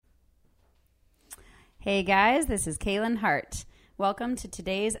Hey guys, this is Kaylin Hart. Welcome to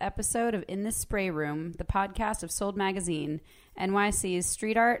today's episode of In the Spray Room, the podcast of Sold Magazine, NYC's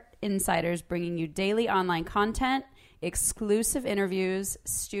street art insiders bringing you daily online content, exclusive interviews,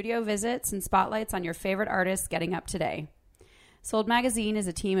 studio visits, and spotlights on your favorite artists getting up today. Sold Magazine is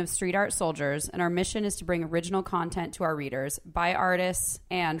a team of street art soldiers, and our mission is to bring original content to our readers by artists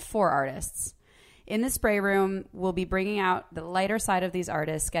and for artists. In the Spray Room, we'll be bringing out the lighter side of these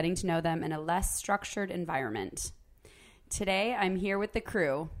artists, getting to know them in a less structured environment. Today, I'm here with the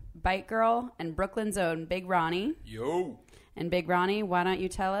crew, Bite Girl and Brooklyn's own Big Ronnie. Yo! And Big Ronnie, why don't you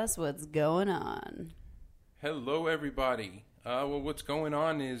tell us what's going on? Hello, everybody. What's going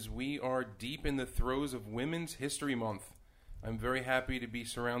on is we are deep in the throes of Women's History Month. I'm very happy to be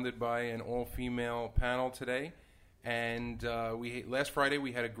surrounded by an all-female panel today. And last Friday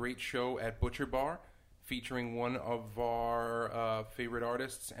we had a great show at Butcher Bar featuring one of our favorite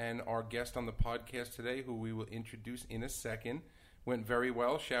artists, and our guest on the podcast today, who we will introduce in a second. Went very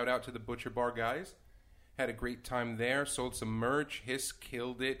well. Shout out to the Butcher Bar guys. Had a great time there. Sold some merch. Hiss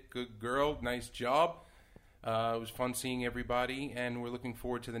killed it. Good girl. Nice job. It was fun seeing everybody, and we're looking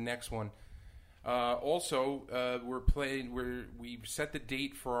forward to the next one. We've set the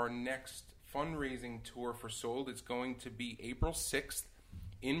date for our next fundraising tour for Sold. It's going to be April 6th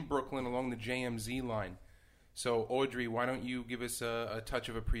in Brooklyn along the JMZ line. So, Audrey, why don't you give us a touch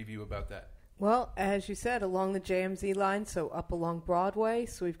of a preview about that? Well, as you said, along the JMZ line, so up along Broadway.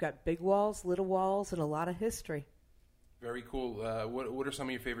 So we've got big walls, little walls, and a lot of history. Very cool. What are some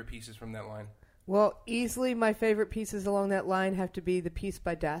of your favorite pieces from that line? Well, easily my favorite pieces along that line have to be the piece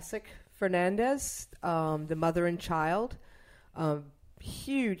by Dasik Fernandez, The Mother and Child.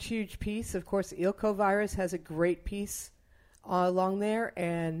 Huge piece. Of course, Ilko Virus has a great piece along there,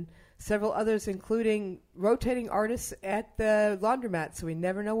 and several others, including rotating artists at the laundromat, so we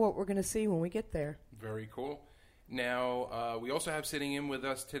never know what we're going to see when we get there. Very cool. Now, we also have sitting in with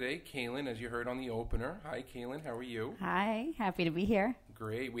us today, Kaylin, as you heard on the opener. Hi, Kaylin. How are you? Hi. Happy to be here.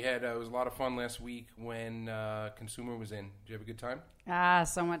 Great. We had it was a lot of fun last week when Consumer was in. Did you have a good time?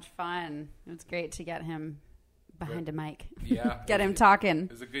 So much fun. It was great to get him behind a mic. Yeah. Get him talking.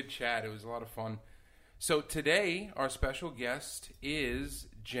 It was a good chat. It was a lot of fun. So today, our special guest is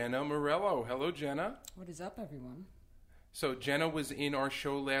Jenna Morello. Hello, Jenna. What is up, everyone? So Jenna was in our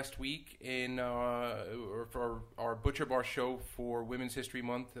show last week for our Butcher Bar show for Women's History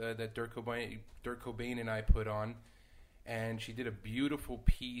Month that Dirk Cobain and I put on. And she did a beautiful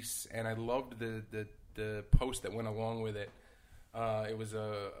piece, and I loved the post that went along with it. It was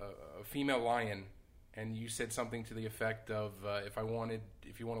a female lion. And you said something to the effect of, if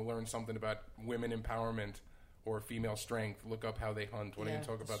you want to learn something about women empowerment or female strength, look up how they hunt. What do you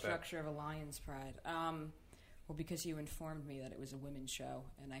talk about that? The structure of a lion's pride. Well, because you informed me that it was a women's show,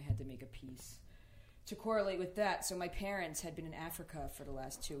 and I had to make a piece to correlate with that. So my parents had been in Africa for the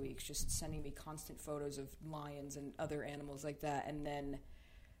last 2 weeks, just sending me constant photos of lions and other animals like that. And then,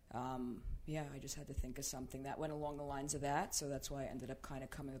 I just had to think of something that went along the lines of that. So that's why I ended up kind of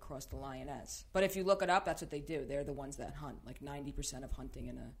coming across the lioness. But if you look it up, that's what they do. They're the ones that hunt. Like 90% of hunting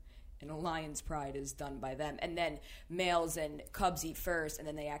in a lion's pride is done by them. And then males and cubs eat first, and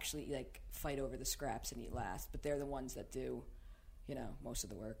then they actually fight over the scraps and eat last. But they're the ones that do, most of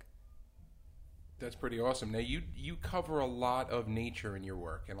the work. That's pretty awesome. Now, you cover a lot of nature in your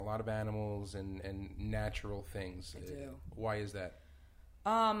work, and a lot of animals and natural things. I do. Why is that?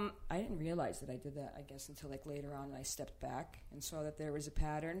 I didn't realize that I did that, I guess, until later on, and I stepped back and saw that there was a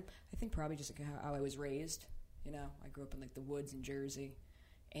pattern. I think probably just how I was raised. I grew up in the woods in Jersey.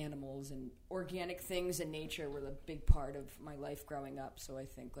 Animals and organic things and nature were a big part of my life growing up. So I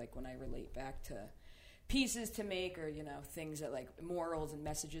think when I relate back to pieces to make or, things that morals and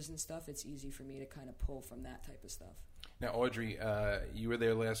messages and stuff, it's easy for me to kind of pull from that type of stuff. Now, Audrey, you were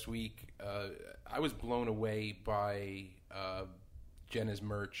there last week. I was blown away by Jenna's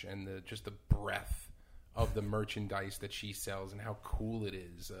merch and just the breadth of the merchandise that she sells and how cool it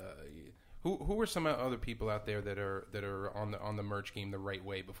is. Who are some other people out there that are on the merch game the right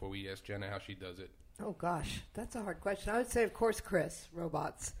way before we ask Jenna how she does it? Oh, gosh. That's a hard question. I would say, of course, Chris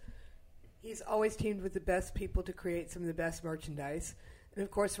Robots. He's always teamed with the best people to create some of the best merchandise. And,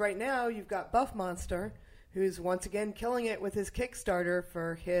 of course, right now you've got Buff Monster, who's once again killing it with his Kickstarter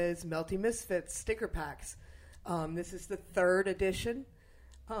for his Melty Misfits sticker packs. This is the 3rd edition.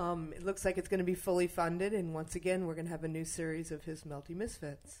 It looks like it's going to be fully funded, and once again, we're going to have a new series of his Melty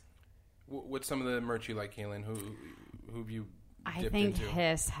Misfits. What's some of the merch you like, Kaylin? Who have you I think into?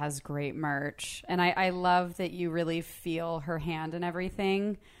 Hiss has great merch, and I love that you really feel her hand in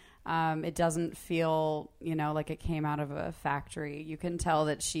everything. It doesn't feel, like it came out of a factory. You can tell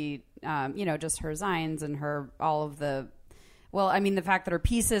that she, just her designs and all of the, the fact that her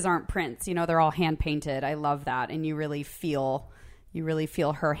pieces aren't prints, they're all hand painted. I love that. And you really feel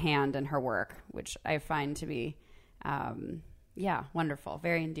her hand and her work, which I find to be, wonderful,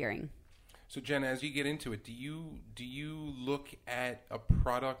 very endearing. So, Jenna, as you get into it, do you look at a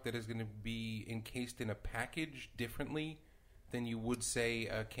product that is going to be encased in a package differently than you would, say,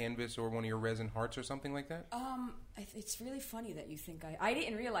 a canvas or one of your resin hearts or something like that? It's really funny that you think I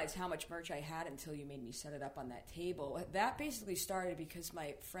didn't realize how much merch I had until you made me set it up on that table. That basically started because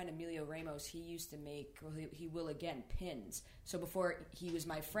my friend Emilio Ramos, he used to make, he will again, pins. So before he was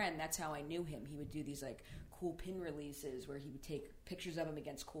my friend, that's how I knew him. He would do these like cool pin releases where he would take pictures of them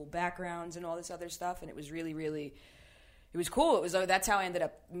against cool backgrounds and all this other stuff, and it was really, really... It was cool. That's how I ended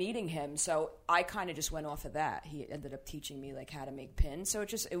up meeting him. So I kind of just went off of that. He ended up teaching me like how to make pins. So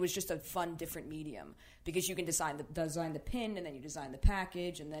it was just a fun, different medium because you can design the pin and then you design the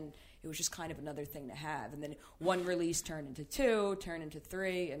package, and then it was just kind of another thing to have. And then one release turned into 2, turned into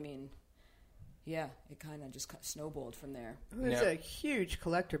 3. I mean, yeah, it kind of just snowballed from there. There's a huge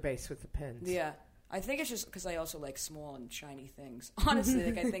collector base with the pins. Yeah. I think it's just because I also like small and shiny things. Honestly,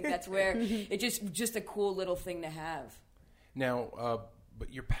 I think that's where it's just a cool little thing to have. Now,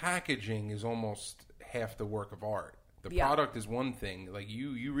 but your packaging is almost half the work of art. The product is one thing. Like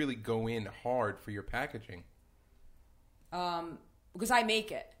you really go in hard for your packaging. Because I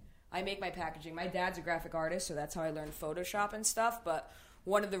make it. I make my packaging. My dad's a graphic artist, so that's how I learned Photoshop and stuff. But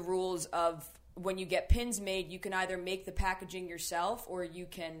one of the rules of when you get pins made, you can either make the packaging yourself or you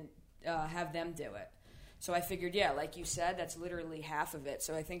can have them do it. So I figured, like you said, that's literally half of it.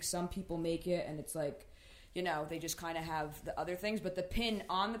 So I think some people make it and it's like, they just kind of have the other things. But the pin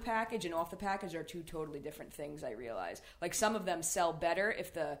on the package and off the package are 2 totally different things, I realize. Like, some of them sell better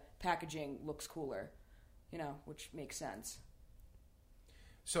if the packaging looks cooler, which makes sense.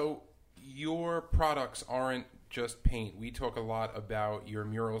 So your products aren't just paint. We talk a lot about your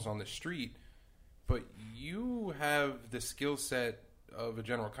murals on the street, but you have the skill set of a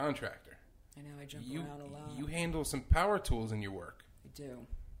general contractor. I know, I jump around a lot. You handle some power tools in your work. I do.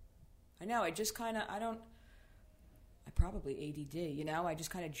 I know, I just kind of, I probably ADD, I just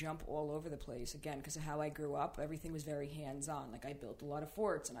kind of jump all over the place, again, because of how I grew up. Everything was very hands-on. Like, I built a lot of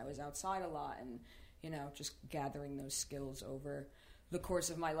forts, and I was outside a lot, and, just gathering those skills over the course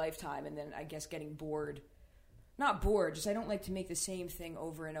of my lifetime, and then I guess getting bored. Not bored, just I don't like to make the same thing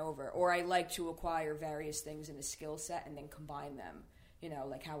over and over, or I like to acquire various things in a skill set and then combine them.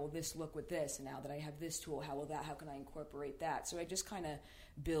 Like, how will this look with this? And now that I have this tool, how can I incorporate that? So I just kind of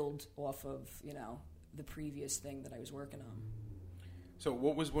build off of, the previous thing that I was working on. So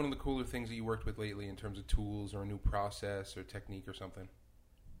what was one of the cooler things that you worked with lately in terms of tools or a new process or technique or something?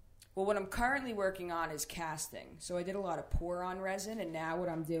 Well, what I'm currently working on is casting. So I did a lot of pour-on resin, and now what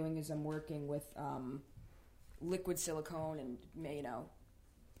I'm doing is I'm working with liquid silicone and,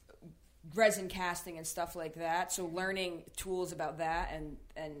 resin casting and stuff like that. So learning tools about that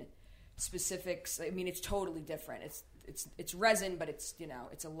and specifics. I mean, it's totally different. It's resin, but it's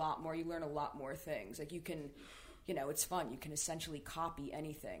a lot more. You learn a lot more things. Like, you can, it's fun. You can essentially copy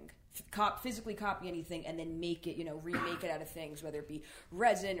anything, physically copy anything, and then make it, remake it out of things, whether it be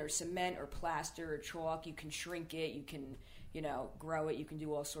resin or cement or plaster or chalk. You can shrink it. You can, grow it. You can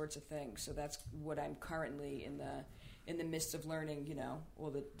do all sorts of things. So that's what I'm currently in the midst of learning, all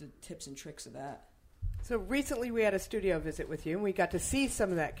the tips and tricks of that. So recently we had a studio visit with you, and we got to see some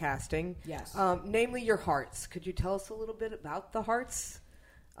of that casting. Yes. Namely your hearts. Could you tell us a little bit about the hearts?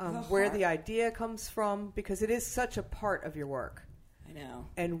 Where the idea comes from? Because it is such a part of your work. I know.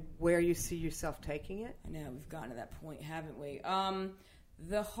 And where you see yourself taking it? I know. We've gotten to that point, haven't we?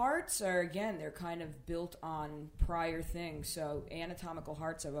 The hearts are, again, they're kind of built on prior things. So anatomical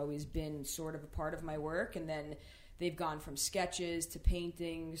hearts have always been sort of a part of my work, and then they've gone from sketches to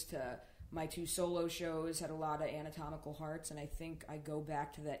paintings to... My 2 solo shows had a lot of anatomical hearts, and I think I go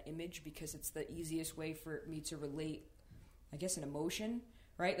back to that image because it's the easiest way for me to relate, I guess, an emotion,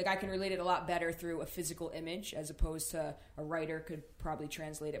 right? Like, I can relate it a lot better through a physical image as opposed to a writer could probably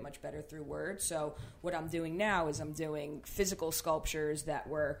translate it much better through words. So what I'm doing now is I'm doing physical sculptures that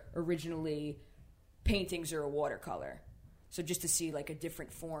were originally paintings or a watercolor. So just to see, like, a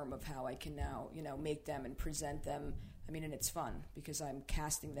different form of how I can now, make them and present them. I mean, and it's fun because I'm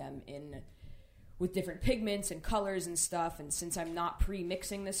casting them in with different pigments and colors and stuff. And since I'm not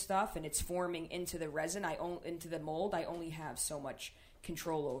pre-mixing this stuff and it's forming into the resin, into the mold, I only have so much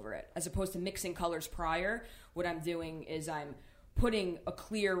control over it. As opposed to mixing colors prior, what I'm doing is I'm putting a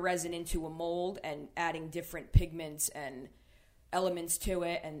clear resin into a mold and adding different pigments and elements to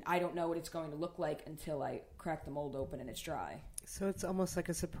it, and I don't know what it's going to look like until I crack the mold open and it's dry. So it's almost like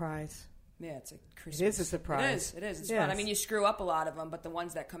a surprise. Yeah, it's a Christmas. It is a surprise. It is. It's Yes. fun. I mean, you screw up a lot of them, but the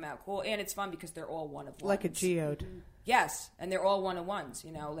ones that come out cool, and it's fun because they're all one of ones. Like a geode. Yes, and they're all one of ones.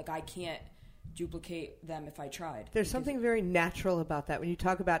 You know, like I can't duplicate them if I tried. There's because- something very natural about that. When you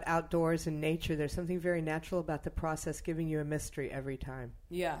talk about outdoors and nature, there's something very natural about the process giving you a mystery every time.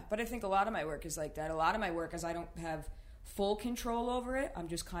 Yeah, but I think a lot of my work is like that. A lot of my work is I don't have full control over it. I'm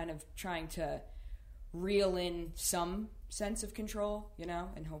just kind of trying to reel in some sense of control, you know,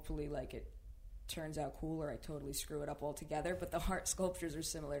 and hopefully like it turns out cool, or I totally screw it up altogether. But the heart sculptures are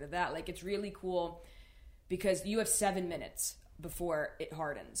similar to that. Like it's really cool because you have 7 minutes before it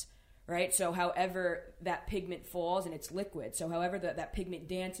hardens, right? So however that pigment falls, and it's liquid, so however that pigment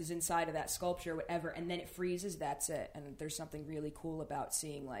dances inside of that sculpture, whatever, and then it freezes, that's it. And there's something really cool about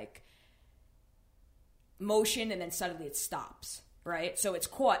seeing like motion and then suddenly it stops, right? So it's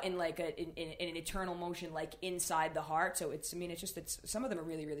caught in like in an eternal motion, like inside the heart. So it's some of them are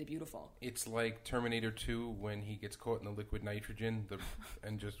really, really beautiful. It's like Terminator 2 when he gets caught in the liquid nitrogen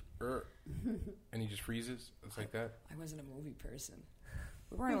and just and he just freezes. It's like that. I wasn't a movie person.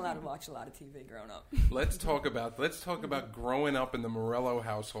 We weren't allowed to watch a lot of TV growing up. Let's talk about growing up in the Morello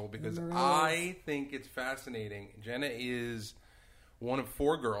household, because I think it's fascinating. Jenna is one of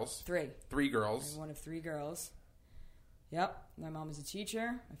 4 girls. 3 girls. I'm one of 3 girls. Yep. My mom is a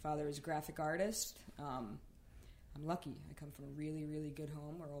teacher. My father is a graphic artist. I'm lucky. I come from a really, really good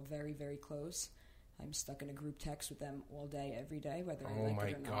home. We're all very, very close. I'm stuck in a group text with them all day, every day, whether I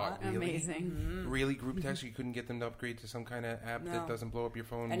like it or not. Really? Amazing. Mm-hmm. Really? Group text? You couldn't get them to upgrade to some kind of app that doesn't blow up your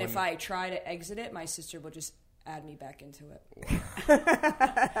phone? And if I try to exit it, my sister will just add me back into it.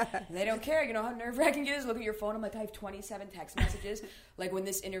 They don't care. You know how nerve-wracking it is? Look at your phone. I'm like, I have 27 text messages. Like, when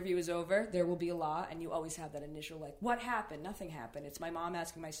this interview is over, there will be a lot, and you always have that initial, like, what happened? Nothing happened. It's my mom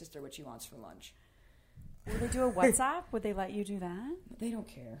asking my sister what she wants for lunch. Would they do a WhatsApp? Would they let you do that? They don't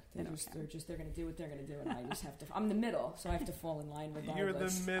care. They're going to do what they're going to do, and I just have to. I'm the middle, so I have to fall in line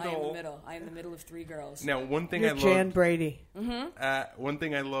regardless. You're the middle. I am the middle of 3 girls. Now, one thing You're I Jan love. Brady. One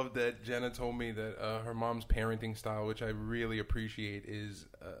thing I love that Jenna told me that her mom's parenting style, which I really appreciate, is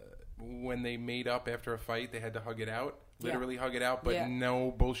when they made up after a fight, they had to hug it out. Literally hug it out, but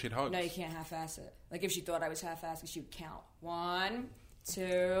no bullshit hugs. No, you can't half-ass it. Like, if she thought I was half-assing, she would count. 1,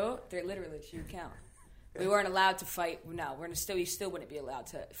 2, 3. Literally, she would count. We weren't allowed to fight. No, you still wouldn't be allowed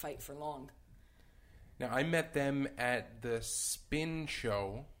to fight for long. Now, I met them at the Spin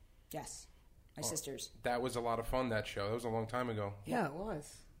show. Yes. My sisters. That was a lot of fun, that show. That was a long time ago. Yeah, it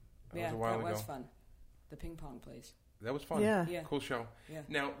was. That was a while ago. That was fun. The ping pong place. That was fun. Yeah. Cool show. Yeah.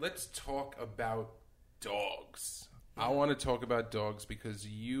 Now, let's talk about dogs. I want to talk about dogs because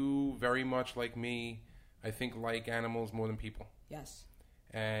you, very much like me, I think like animals more than people. Yes.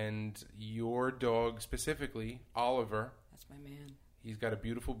 And your dog specifically, Oliver. That's my man. He's got a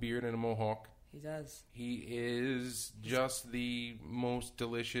beautiful beard and a mohawk. He does. He is just the most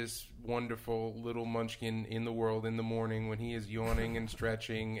delicious, wonderful little munchkin in the world in the morning when he is yawning and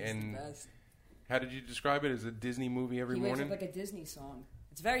stretching. And the best. How did you describe it? As a Disney movie every morning? He wakes up like a Disney song.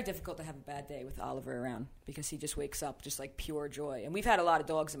 It's very difficult to have a bad day with Oliver around because he just wakes up just like pure joy. And we've had a lot of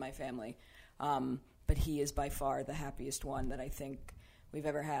dogs in my family, but he is by far the happiest one that I think we've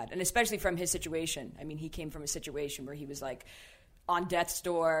ever had. And especially from his situation. I mean, he came from a situation where he was like on death's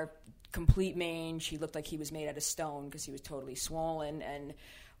door, complete mange. He looked like he was made out of stone because he was totally swollen. And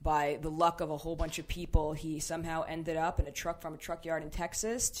by the luck of a whole bunch of people, he somehow ended up in a truck from a truck yard in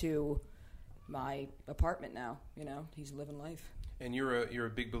Texas to my apartment now. You know, he's living life. And you're a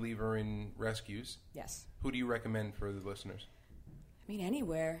big believer in rescues. Yes. Who do you recommend for the listeners? I mean,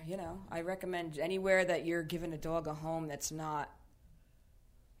 anywhere, you know. I recommend anywhere that you're giving a dog a home that's not,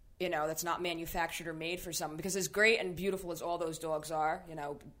 you know, that's not manufactured or made for someone. Because as great and beautiful as all those dogs are, you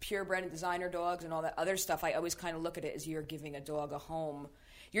know, purebred and designer dogs and all that other stuff, I always kind of look at it as you're giving a dog a home.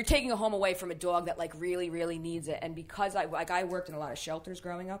 You're taking a home away from a dog that, like, really, really needs it. And because I worked in a lot of shelters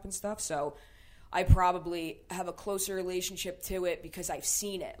growing up and stuff, so I probably have a closer relationship to it because I've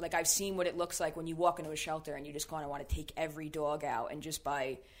seen it. Like, I've seen what it looks like when you walk into a shelter and you just kind of want to take every dog out. And just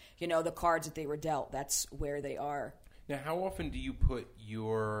by, you know, the cards that they were dealt, that's where they are. Now, how often do you put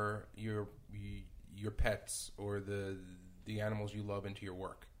your pets or the animals you love into your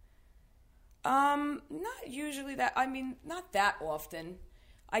work? Not usually that. I mean, not that often.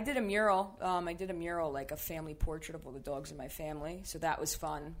 I did a mural. Like a family portrait of all the dogs in my family. So that was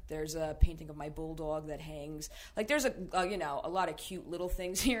fun. There's a painting of my bulldog that hangs. Like, there's a lot of cute little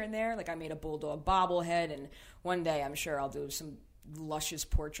things here and there. Like, I made a bulldog bobblehead, and one day I'm sure I'll do some luscious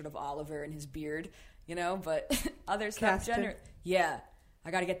portrait of Oliver and his beard. you know, but other stuff, Caston. yeah,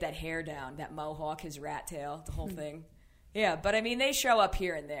 I got to get that hair down, that mohawk, his rat tail, the whole thing. Yeah, but I mean, they show up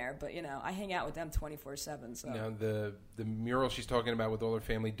here and there, but you know, I hang out with them 24/7. So Now, the mural she's talking about with all her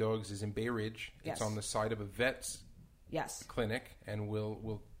family dogs is in Bay Ridge. Yes. It's on the side of a vet's yes, clinic, and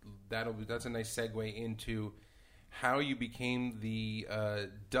that's a nice segue into how you became the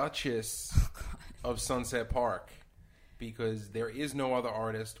Duchess of Sunset Park, because there is no other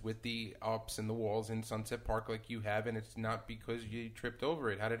artist with the ups and the walls in Sunset Park like you have, and it's not because you tripped over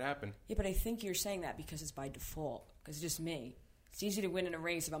it. How did it happen? yeah, but I think you're saying that because it's by default, because it's just me. It's easy to win in a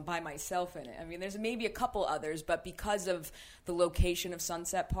race if I'm by myself in it. I mean, there's maybe a couple others, but because of the location of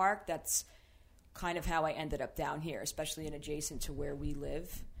Sunset Park, that's kind of how I ended up down here, especially in adjacent to where we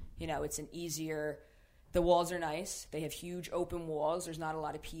live. You know, it's an easier... The walls are nice. They have huge open walls. There's not a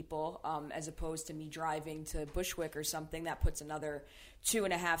lot of people, as opposed to me driving to Bushwick or something. That puts another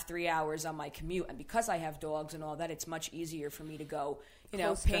 2.5, 3 hours on my commute. And because I have dogs and all that, it's much easier for me to go, you know,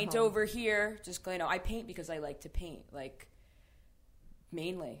 Close to paint home. over here. Just, you know, I paint because I like to paint. Like,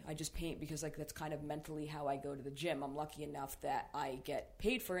 mainly, I just paint because, like, that's kind of mentally how I go to the gym. I'm lucky enough that I get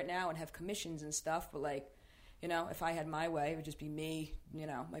paid for it now and have commissions and stuff. But, like, you know, if I had my way, it would just be me, you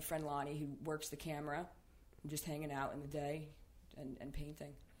know, my friend Lonnie, who works the camera. I'm just hanging out in the day and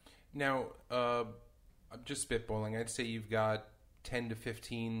painting. Now, I'm just spitballing. I'd say you've got 10 to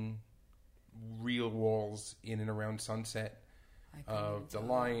 15 real walls in and around Sunset. The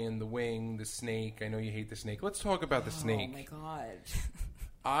lion, the wing, the snake. I know you hate the snake. Let's talk about the snake. Oh, my God.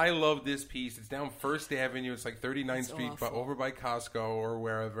 I love this piece. It's down First Avenue. It's like 39th Street, but awful. over by Costco or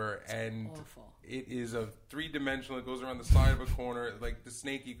wherever. And awful. it is a three-dimensional. It goes around the side of a corner. Like the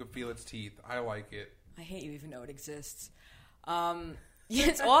snake, you could feel its teeth. I like it. I hate you even know it exists. Yeah,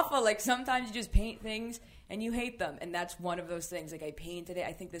 it's awful. Like, sometimes you just paint things and you hate them. And that's one of those things. Like, I painted it.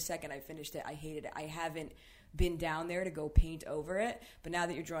 I think the second I finished it, I hated it. I haven't been down there to go paint over it. But now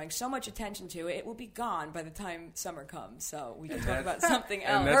that you're drawing so much attention to it, it will be gone by the time summer comes. So we can talk about something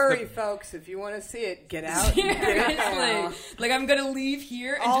else. that's Hurry, folks! If you want to see it, get out. Seriously. Like, I'm going to leave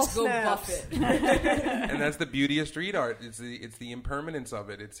here and All just go buff snaps. it. And that's the beauty of street art. It's the impermanence of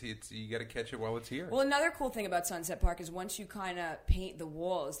it. It's you got to catch it while it's here. Well, another cool thing about Sunset Park is once you kind of paint the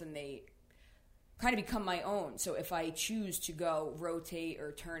walls, then they kind of become my own. So if I choose to go rotate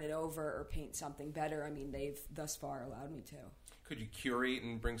or turn it over or paint something better, I mean, they've thus far allowed me to. Could you curate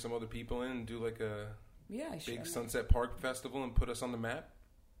and bring some other people in and do like a Yeah, I should. big Sunset Park festival and put us on the map?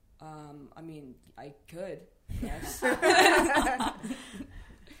 I mean, I could. Yes.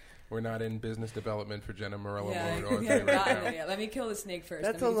 We're not in business development for Jenna Morello yeah, mode, Audrey, yeah, right now. yeah. Let me kill the snake first.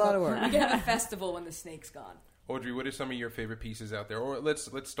 That's Then we a lot can of talk- work. We can have a festival when the snake's gone. Audrey, what are some of your favorite pieces out there? Or let's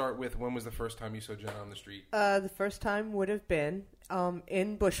start with, when was the first time you saw Jenna on the street? The first time would have been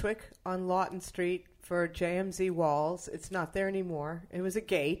in Bushwick on Lawton Street for JMZ Walls. It's not there anymore. It was a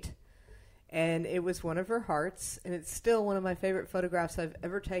gate, and it was one of her hearts, and it's still one of my favorite photographs I've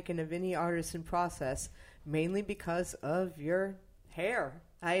ever taken of any artist in process, mainly because of your hair.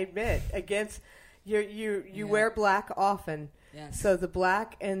 I admit, against you wear black often. Yes. So the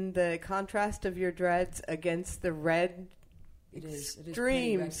black and the contrast of your dreads against the red, It is pretty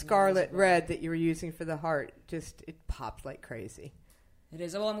extreme scarlet recognizable. red that you were using for the heart, just it popped like crazy. It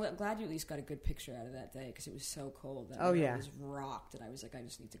is. Well, I'm glad you at least got a good picture out of that day because it was so cold. That Oh, night. yeah. It was rocked, and I was like, I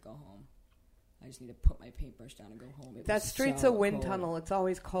just need to go home. I just need to put my paintbrush down and go home. It That was street's so a wind cold. tunnel. It's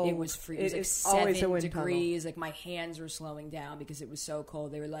always cold. It was free. It was like It's always a 7 wind degrees. Like, my hands were slowing down because it was so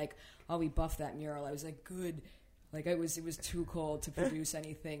cold. They were like, "Oh, we buffed that mural." I was like, "Good." Like, it was too cold to produce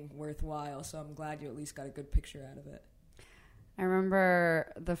anything worthwhile. So I'm glad you at least got a good picture out of it. I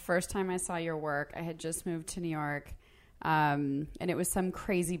remember the first time I saw your work, I had just moved to New York, and it was some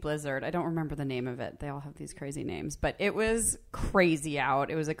crazy blizzard. I don't remember the name of it. They all have these crazy names, but it was crazy out.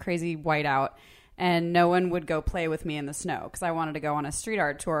 It was a crazy whiteout, and no one would go play with me in the snow because I wanted to go on a street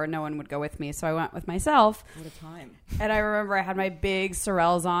art tour. No one would go with me, so I went with myself. What a time. And I remember I had my big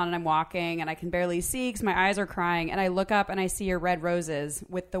Sorels on, and I'm walking, and I can barely see because my eyes are crying. And I look up, and I see your red roses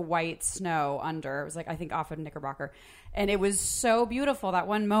with the white snow under. It was like, I think, off of Knickerbocker. And it was so beautiful. That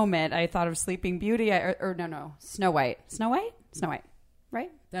one moment, I thought of Sleeping Beauty, no, Snow White. Snow White? Snow White, right?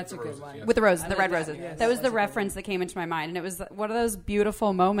 That's a good roses, one. yes. With the roses, I the like red that, roses. yes. That was That the was a good reference that came into my mind. And it was one of those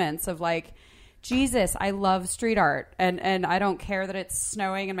beautiful moments of like, Jesus, I love street art. And I don't care that it's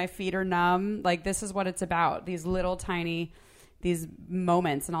snowing and my feet are numb. Like, this is what it's about. These little tiny, these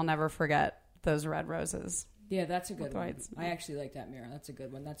moments. And I'll never forget those red roses. Yeah, that's a good With one. whites. I actually like that mirror. That's a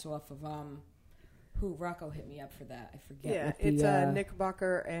good one. That's off of who Rocco hit me up for that. I forget. Yeah, what it's the,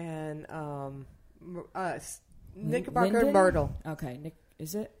 Knickerbocker and Knickerbocker and Linden? Myrtle. Okay,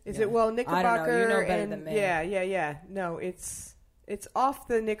 Is it? Is Yeah. it? Well, I Knickerbocker. don't know. You know better and, than me. Yeah. No, it's off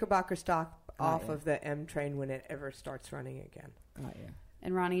the Knickerbocker stock, off yeah. of the M train when it ever starts running again. Got you.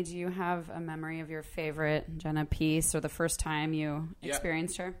 And Ronnie, do you have a memory of your favorite Jenna piece or the first time you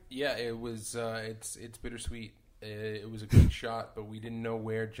experienced her? Yeah, it was. It's bittersweet. It was a great shot, but we didn't know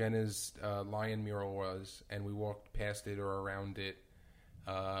where Jenna's lion mural was, and we walked past it or around it.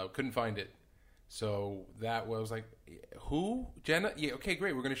 Couldn't find it. So that was like, who? Jenna? Yeah, okay,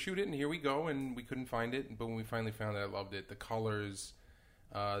 great. We're going to shoot it, and here we go. And we couldn't find it, but when we finally found it, I loved it. The colors,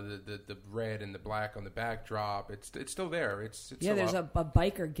 the red and the black on the backdrop. It's still there. It's Yeah, still there's up. a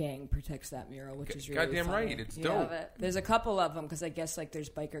biker gang protects that mural, which is really Goddamn funny. right. It's Yeah. dope. Love it. There's a couple of them because I guess like there's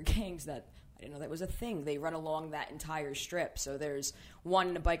biker gangs that I didn't know that was a thing. They run along that entire strip. So there's one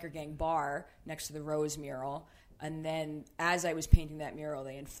in a biker gang bar next to the Rose mural. And then as I was painting that mural,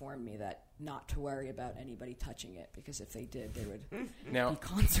 they informed me that not to worry about anybody touching it because if they did, there would Now, be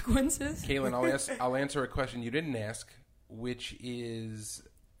consequences. Kaylin, I'll answer a question you didn't ask, which is,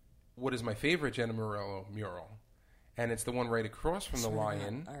 what is my favorite Jenna Morello mural? And it's the one right across from the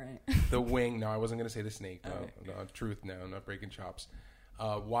lion. All right. The wing. No, I wasn't going to say the snake. No, All right. no, truth. No, I'm not breaking chops.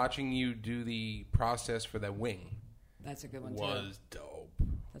 Watching you do the process for that wing That's a good one, was too. dope.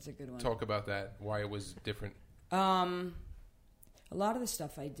 That's a good one. Talk about that. Why it was different. A lot of the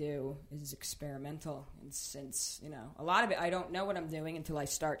stuff I do is experimental, and since a lot of it I don't know what I'm doing until I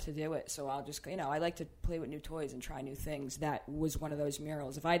start to do it. So I'll just I like to play with new toys and try new things. That was one of those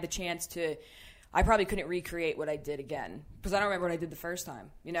murals. If I had the chance to, I probably couldn't recreate what I did again because I don't remember what I did the first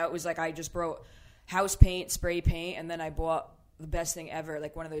time. It was like I just brought house paint, spray paint, and then I bought the best thing ever,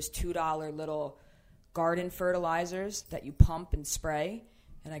 like one of those $2 little garden fertilizers that you pump and spray.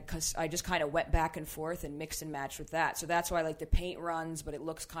 And I just kind of went back and forth and mixed and matched with that. So that's why I like the paint runs, but it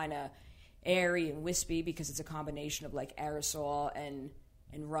looks kind of airy and wispy because it's a combination of like aerosol and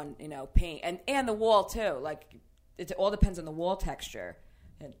run, paint. And the wall too. Like it all depends on the wall texture.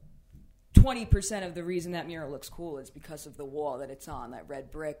 And 20% of the reason that mural looks cool is because of the wall that it's on, that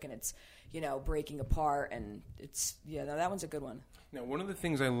red brick, and it's, breaking apart. And it's, that one's a good one. Now, one of the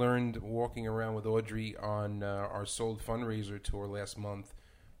things I learned walking around with Audrey on our Sold fundraiser tour last month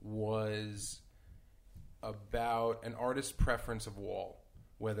was about an artist's preference of wall,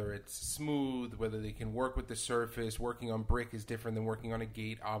 whether it's smooth, whether they can work with the surface. Working on brick is different than working on a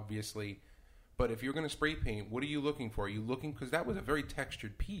gate, obviously. But if you're going to spray paint, what are you looking for? Are you looking, because that was a very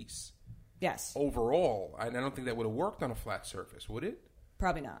textured piece. Yes. Overall, I don't think that would have worked on a flat surface, would it?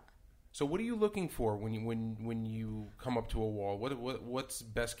 Probably not. So what are you looking for when you come up to a wall? What's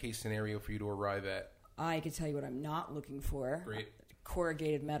best case scenario for you to arrive at? I can tell you what I'm not looking for. Great.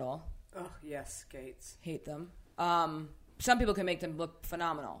 Corrugated metal. Oh, yes, gates. Hate them. Some people can make them look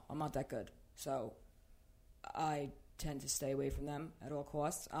phenomenal. I'm not that good. So I tend to stay away from them at all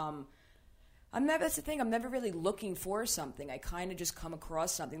costs. That's the thing. I'm never really looking for something. I kind of just come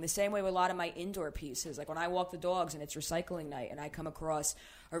across something. The same way with a lot of my indoor pieces. Like when I walk the dogs and it's recycling night and I come across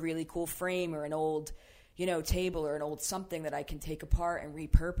a really cool frame or an old, table or an old something that I can take apart and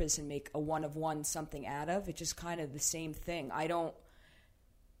repurpose and make a one-of-one something out of. It's just kind of the same thing. I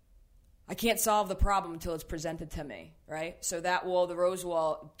can't solve the problem until it's presented to me, right? So that wall, the rose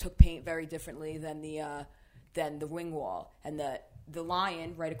wall, took paint very differently than the wing wall. And the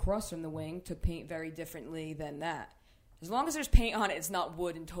lion right across from the wing took paint very differently than that. As long as there's paint on it, it's not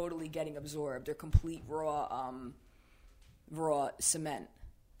wood and totally getting absorbed. They're complete raw cement.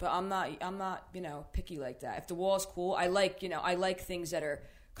 But I'm not picky like that. If the wall's cool, I like things that are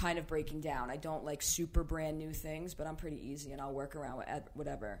kind of breaking down. I don't like super brand new things, but I'm pretty easy and I'll work around with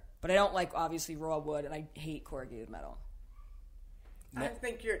whatever. But I don't like obviously raw wood, and I hate corrugated metal. I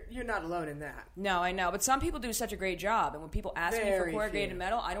think you're not alone in that. No, I know, but some people do such a great job, and when people ask me for Very corrugated few.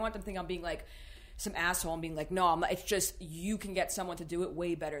 metal, I don't want them to think I'm being like some asshole and being like, no, I'm not. It's just you can get someone to do it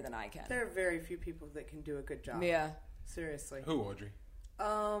way better than I can. There are very few people that can do a good job. Yeah, Seriously. Who, Audrey?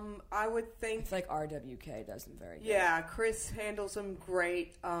 I would think. it's like RWK does them very good. Yeah, Chris handles them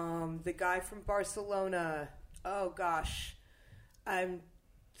great. The guy from Barcelona. Oh gosh, I'm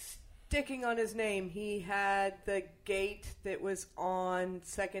sticking on his name. He had the gate that was on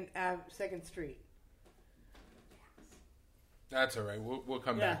Second Street. That's all right. We'll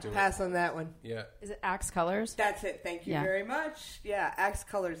come Yeah, back to pass on that one. it. Yeah. Is it Axe Colors? That's it. Thank you Yeah. very much. Yeah, Axe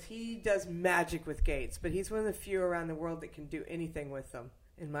Colors. He does magic with gates, but he's one of the few around the world that can do anything with them,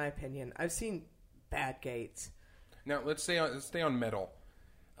 in my opinion. I've seen bad gates. Now let's stay on metal.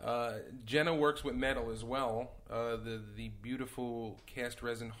 Jenna works with metal as well. The beautiful cast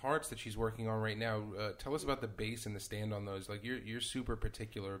resin hearts that she's working on right now. Tell us about the base and the stand on those. Like you're super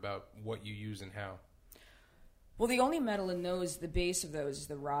particular about what you use and how. Well, the only metal in those, the base of those, is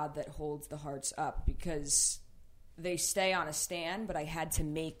the rod that holds the hearts up, because they stay on a stand, but I had to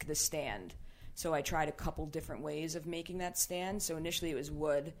make the stand. So I tried a couple different ways of making that stand. So initially it was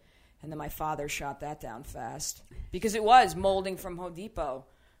wood, and then my father shot that down fast because it was molding from Home Depot.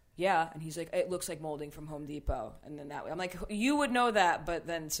 Yeah, and he's like, it looks like molding from Home Depot. And then that way, I'm like, you would know that, but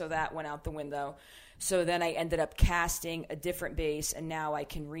then so that went out the window. So then I ended up casting a different base, and now I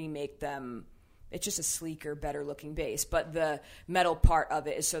can remake them. It's just a sleeker, better-looking base. But the metal part of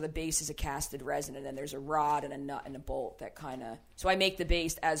it is, so the base is a casted resin, and then there's a rod and a nut and a bolt that kind of... So I make the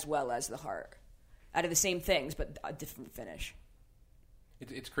base as well as the heart. Out of the same things, but a different finish.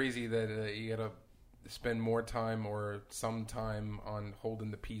 It's crazy that you got to spend more time or some time on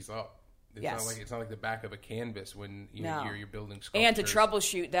holding the piece up. It's not like the back of a canvas when you're building sculptures. And to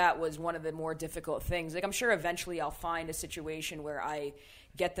troubleshoot that was one of the more difficult things. Like, I'm sure eventually I'll find a situation where I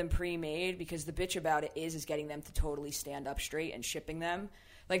get them pre-made, because the bitch about it is getting them to totally stand up straight and shipping them.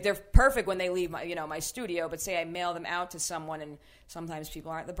 Like, they're perfect when they leave my studio, but say I mail them out to someone, and sometimes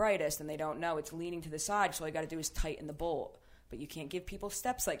people aren't the brightest and they don't know it's leaning to the side, so all I got to do is tighten the bolt. But you can't give people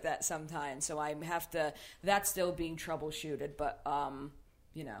steps like that sometimes, so I have to. That's still being troubleshooted, but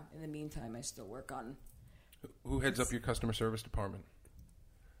in the meantime, I still work on. Who heads up your customer service department?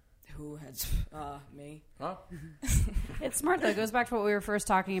 Who heads me? Huh? It's smart, though. It goes back to what we were first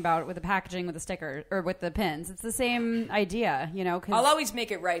talking about with the packaging, with the sticker, or with the pins. It's the same idea, 'cause I'll always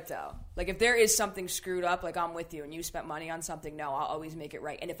make it right, though. Like, if there is something screwed up, like, I'm with you, and you spent money on something, no, I'll always make it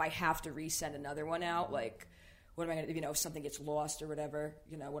right. And if I have to resend another one out, like, what am I going to do? If something gets lost or whatever,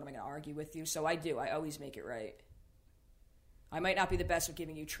 what am I going to argue with you? So I do. I always make it right. I might not be the best with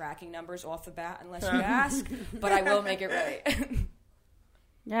giving you tracking numbers off the bat unless you ask, but I will make it right.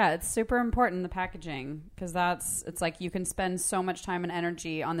 Yeah, it's super important, the packaging, because it's like you can spend so much time and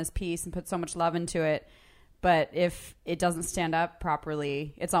energy on this piece and put so much love into it, but if it doesn't stand up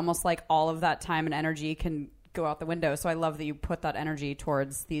properly, it's almost like all of that time and energy can go out the window. So I love that you put that energy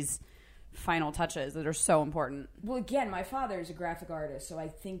towards these final touches that are so important. Well, again, my father is a graphic artist, so I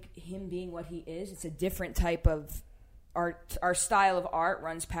think him being what he is, it's a different type of art. Our style of art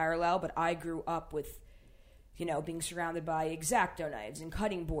runs parallel, but I grew up with being surrounded by X-Acto knives and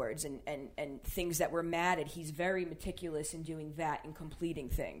cutting boards and things that were matted. He's very meticulous in doing that and completing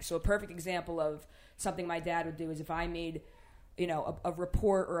things. So a perfect example of something my dad would do is if I made, a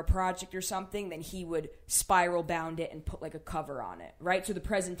report or a project or something, then he would spiral bound it and put like a cover on it, right? So the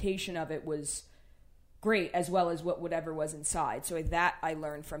presentation of it was great as well as whatever was inside. So that I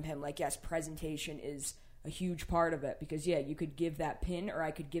learned from him. Like, yes, presentation is a huge part of it, because you could give that pin, or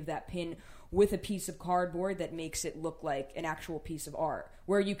I could give that pin with a piece of cardboard that makes it look like an actual piece of art,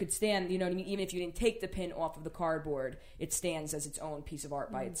 where you could stand, even if you didn't take the pin off of the cardboard, it stands as its own piece of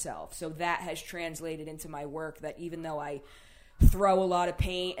art by itself. So that has translated into my work, that even though I throw a lot of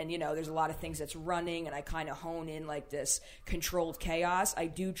paint and there's a lot of things that's running and I kind of hone in like this controlled chaos, I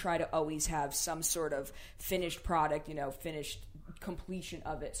do try to always have some sort of finished product, finished completion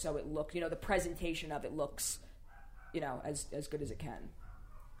of it, so it looks, the presentation of it looks, as good as it can.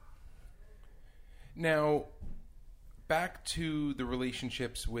 Now, back to the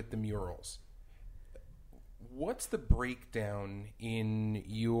relationships with the murals. What's the breakdown in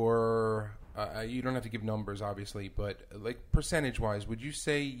your, you don't have to give numbers, obviously, but like percentage-wise, would you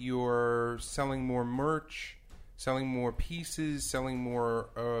say you're selling more merch, selling more pieces, selling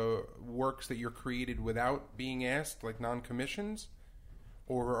more works that you're created without being asked, like non-commissions?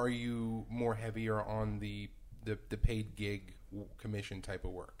 Or are you more heavier on the paid gig commission type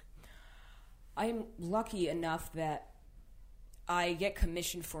of work? I'm lucky enough that I get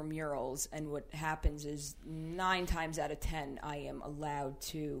commissioned for murals, and what happens is 9 times out of 10 I am allowed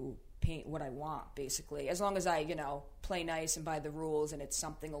to paint what I want, basically, as long as I play nice and by the rules, and it's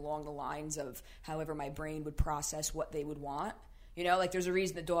something along the lines of however my brain would process what they would want. Like, there's a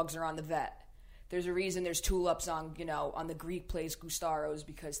reason the dogs are on the vet. There's a reason there's tulips on, on the Greek place Gustaros,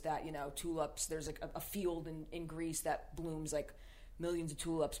 because that, tulips, there's a field in Greece that blooms like millions of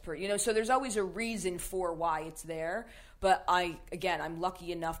tulips per, so there's always a reason for why it's there. But I'm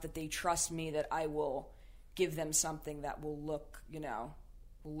lucky enough that they trust me that I will give them something that will look, will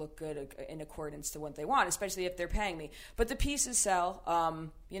look good in accordance to what they want, especially if they're paying me. But the pieces sell,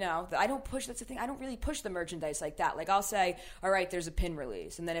 I don't push, that's the thing, I don't really push the merchandise like that. Like, I'll say, all right, there's a pin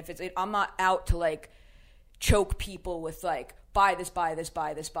release. And then if I'm not out to like choke people with like, buy this, buy this,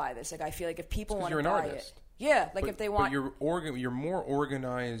 buy this, buy this. Like, I feel like if people want to buy it. Yeah, like if they want. But you're more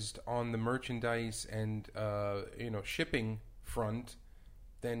organized on the merchandise and shipping front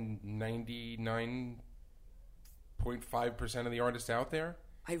than 99.5% of the artists out there.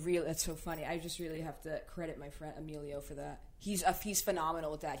 That's so funny. I just really have to credit my friend Emilio for that. He's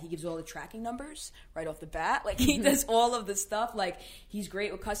phenomenal with that. He gives all the tracking numbers right off the bat. Like, he does all of the stuff. Like, he's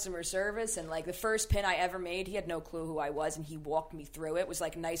great with customer service. And, like, the first pin I ever made, he had no clue who I was, and he walked me through it. It was,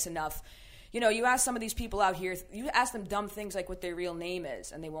 like, nice enough. You know, you ask some of these people out here, you ask them dumb things like what their real name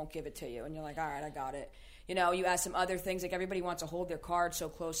is, and they won't give it to you. And you're like, all right, I got it. You know, you ask them other things, like everybody wants to hold their card so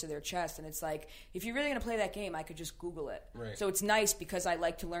close to their chest, and it's like, if you're really going to play that game, I could just Google it. Right. So it's nice because I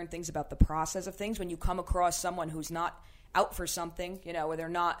like to learn things about the process of things. When you come across someone who's not out for something, you know, where they're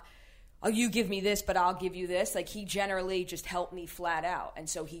not, oh, you give me this, but I'll give you this. Like, he generally just helped me flat out. And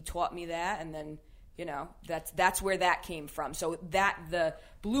so he taught me that, and then, you know, that's where that came from. So the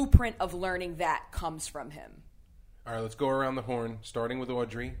blueprint of learning that comes from him. All right, let's go around the horn, starting with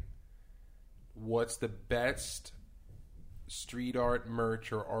Audrey. What's the best street art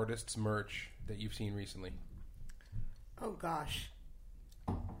merch or artist's merch that you've seen recently? Oh, gosh.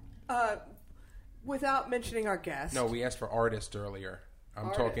 Without mentioning our guest. No, we asked for artist earlier.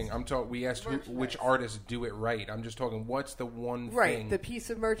 We asked which artists do it right. I'm just talking, what's the one thing? Right, the piece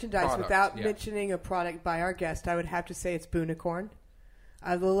of merchandise. Product, without mentioning a product by our guest, I would have to say it's Boonicorn.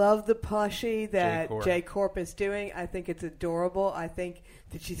 I love the plushie that J Corp is doing. I think it's adorable. I think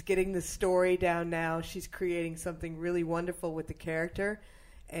that she's getting the story down now. She's creating something really wonderful with the character,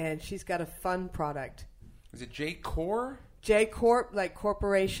 and she's got a fun product. Is it J Corp? J Corp, like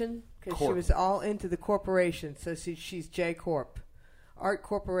corporation, because she was all into the corporation. So she's J Corp, Art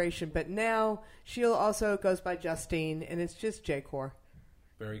Corporation. But now she also goes by Justine, and it's just J Corp.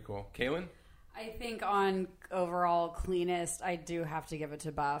 Very cool. Kaylin? I think on overall cleanest, I do have to give it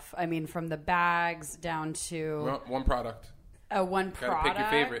to Buff. I mean, from the bags down to... Well, one product. One product. Gotta pick your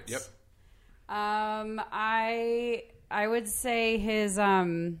favorite, yep. I would say his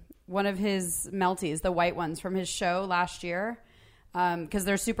one of his melties, the white ones from his show last year, because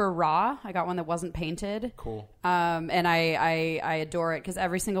they're super raw. I got one that wasn't painted. Cool. And I adore it because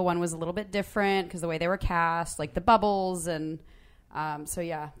every single one was a little bit different because the way they were cast, like the bubbles, and so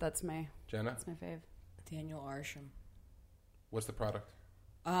yeah, that's my... Jenna? That's my fave. Daniel Arsham. What's the product?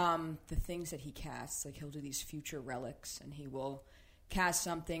 The things that he casts, like he'll do these future relics, and he will cast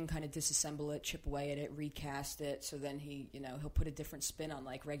something, kind of disassemble it, chip away at it, recast it. So then he'll put a different spin on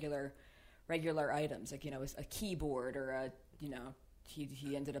like regular items, like a keyboard or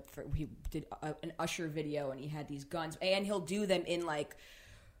he ended up he did an Usher video, and he had these guns, and he'll do them in like.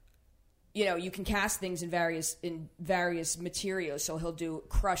 You can cast things in various materials. So he'll do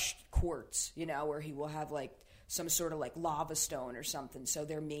crushed quartz, where he will have like some sort of like lava stone or something. So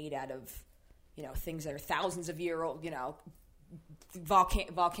they're made out of, things that are thousands of year old,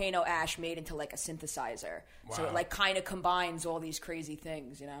 volcano ash made into like a synthesizer. Wow. So it like kind of combines all these crazy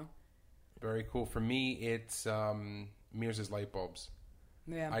things, Very cool. For me, it's Mears' light bulbs.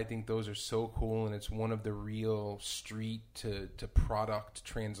 Yeah. I think those are so cool, and it's one of the real street to product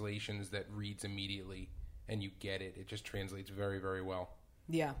translations that reads immediately, and you get it. It just translates very, very well.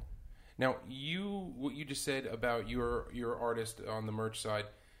 Yeah. Now, what you just said about your artist on the merch side,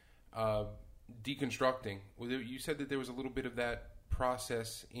 deconstructing. You said that there was a little bit of that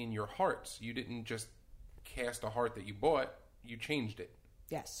process in your hearts. You didn't just cast a heart that you bought. You changed it.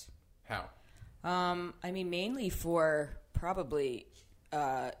 Yes. How? Mainly for probably...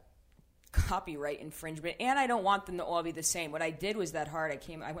 copyright infringement, and I don't want them to all be the same. What I did was that heart,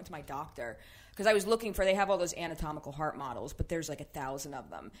 I went to my doctor because I was looking they have all those anatomical heart models, but there's like 1,000 of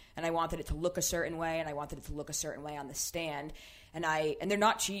them, and I wanted it to look a certain way, and I wanted it to look a certain way on the stand, and they're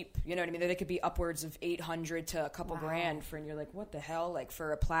not cheap, you know what I mean? They could be upwards of $800 to a couple grand and you're like, what the hell, like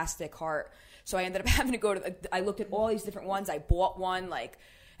for a plastic heart. So I ended up having to go I looked at all these different ones. I bought one,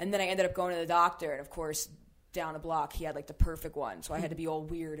 and then I ended up going to the doctor, and of course, down a block, he had like the perfect one. So I had to be all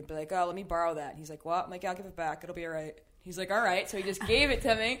weird and be like, oh, let me borrow that. And he's like, what? I'm like, I'll give it back. It'll be all right. He's like, all right. So he just gave it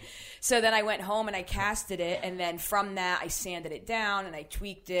to me. So then I went home and I casted it. And then from that, I sanded it down and I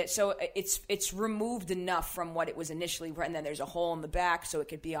tweaked it. So it's removed enough from what it was initially. And then there's a hole in the back so it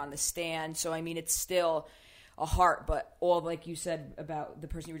could be on the stand. So, it's still a heart. But all, like you said about the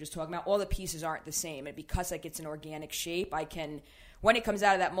person you were just talking about, all the pieces aren't the same. And because it's an organic shape, when it comes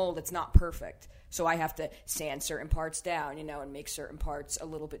out of that mold, it's not perfect. So I have to sand certain parts down, and make certain parts a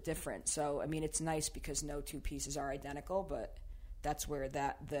little bit different. So, it's nice because no two pieces are identical, but that's where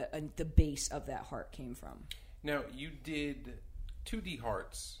the base of that heart came from. Now, you did 2D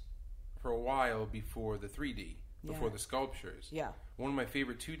hearts for a while before the 3D, before the sculptures. Yeah. One of my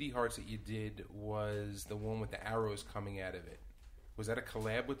favorite 2D hearts that you did was the one with the arrows coming out of it. Was that a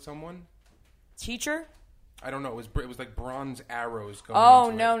collab with someone? Teacher? I don't know. It was like bronze arrows going. Oh,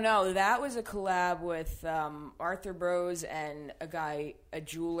 into no. That was a collab with Arthur Bros and a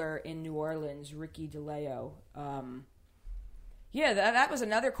jeweler in New Orleans, Ricky DeLeo. Yeah, that was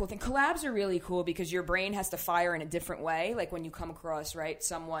another cool thing. Collabs are really cool because your brain has to fire in a different way. Like when you come across, right,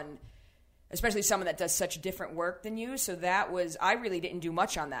 someone, especially someone that does such different work than you. So I really didn't do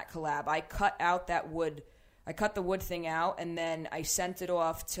much on that collab. I cut out that wood. I cut the wood thing out, and then I sent it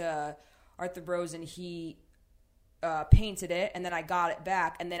off to Arthur Bros, and he painted it, and then I got it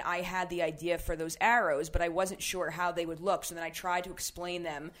back, and then I had the idea for those arrows, but I wasn't sure how they would look, so then I tried to explain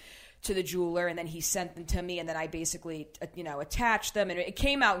them to the jeweler, and then he sent them to me, and then I basically, attached them, and it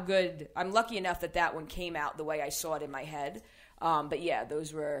came out good. I'm lucky enough that one came out the way I saw it in my head, but yeah,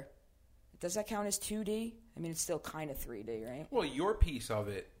 those were, does that count as 2D? I mean, it's still kind of 3D, right? Well, your piece of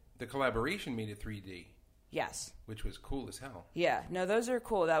it, the collaboration made it 3D. Yes. Which was cool as hell. Yeah, no, those are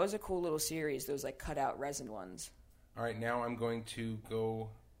cool. That was a cool little series, those like cut out resin ones. All right, now I'm going to go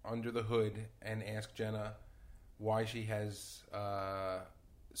under the hood and ask Jenna why she has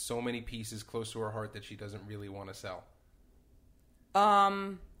so many pieces close to her heart that she doesn't really want to sell.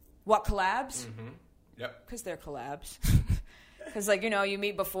 What, collabs? Mm-hmm. Yep. Because they're collabs. Because, you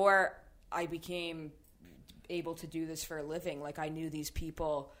meet before I became able to do this for a living. Like, I knew these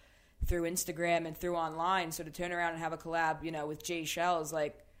people through Instagram and through online. So to turn around and have a collab, with Jay Shells,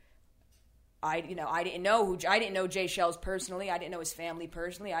 like, I didn't know Jay Shells personally. I didn't know his family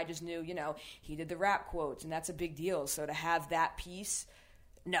personally. I just knew, he did the rap quotes, and that's a big deal. So to have that piece,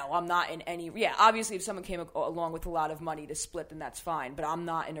 no, I'm not in any. Yeah, obviously, if someone came along with a lot of money to split, then that's fine. But I'm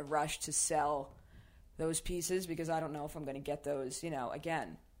not in a rush to sell those pieces because I don't know if I'm going to get those,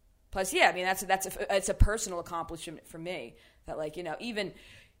 again. Plus, yeah, I mean it's a personal accomplishment for me that even.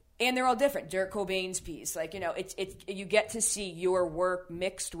 And they're all different. Dirk Cobain's piece, you get to see your work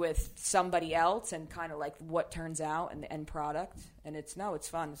mixed with somebody else and kind of like what turns out and the end product. And it's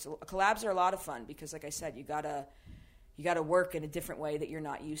fun. Collabs are a lot of fun because, like I said, you gotta work in a different way that you're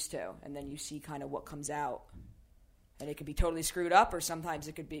not used to, and then you see kind of what comes out. And it could be totally screwed up, or sometimes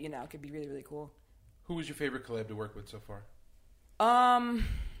it could be, it could be really, really cool. Who was your favorite collab to work with so far?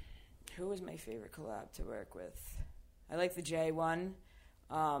 Who was my favorite collab to work with? I like the J one.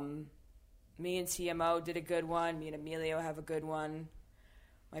 Me and TMO did a good one. Me and Emilio have a good one.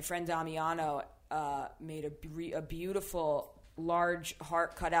 My friend Damiano made a beautiful large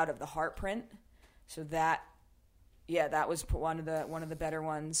heart cut out of the heart print. So that was one of the better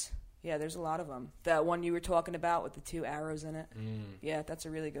ones. Yeah, there's a lot of them. The one you were talking about with the 2 arrows in it. Yeah, that's a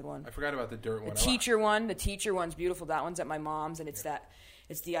really good one. I forgot about the dirt one. The teacher one's beautiful. That one's at my mom's, and it's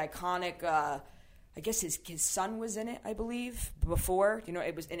the iconic. I guess his son was in it, I believe, before.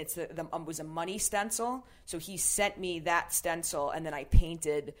 It was, and it was a money stencil. So he sent me that stencil, and then I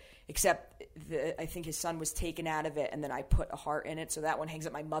painted. Except I think his son was taken out of it, and then I put a heart in it. So that one hangs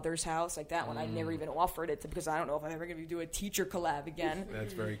at my mother's house. Like that one, I never even offered it because I don't know if I'm ever going to do a teacher collab again.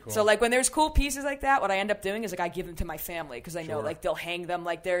 That's very cool. So when there's cool pieces like that, what I end up doing is I give them to my family because I know they'll hang them.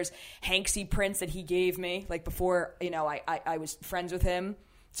 Like there's Hanksy prints that he gave me before I was friends with him.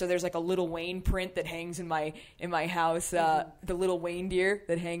 So there's a Lil Wayne print that hangs in my house. The Lil Wayne deer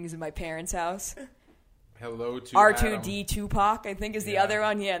that hangs in my parent's house. Hello to R2D Tupac, I think is the other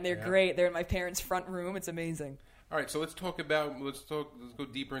one. Yeah, and they're great. They're in my parents' front room. It's amazing. All right, so let's go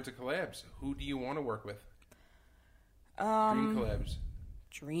deeper into collabs. Who do you want to work with?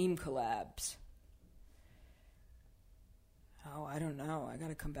 Dream collabs. Oh, I don't know. I got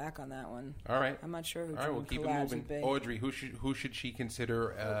to come back on that one. All right. I'm not sure who. All right, we'll keep it moving. Audrey, who should she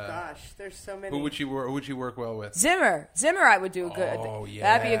consider? Oh gosh, there's so many. Who would she work well with? Zimmer, I would do good. Oh yeah,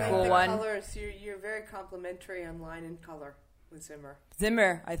 that'd be a cool one. Colors, you're very complimentary on line and color with Zimmer.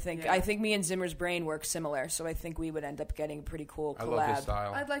 I think. Yeah. I think me and Zimmer's brain work similar, so I think we would end up getting a pretty cool collab. I love his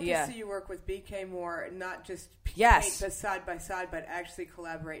style. I'd like to see you work with BK more, not just paint us side by side, but actually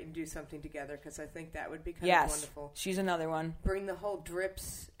collaborate and do something together, because I think that would be kind of wonderful. She's another one. Bring the whole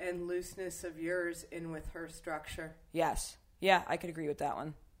drips and looseness of yours in with her structure. Yes. Yeah, I could agree with that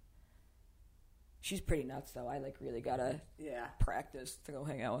one. She's pretty nuts, though. I really gotta practice to go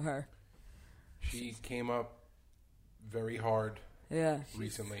hang out with her. She came up very hard. Yeah.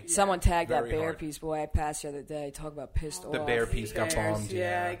 Recently. Someone tagged that bear piece, boy, I passed the other day. Talk about pissed off. The bear piece got bombed.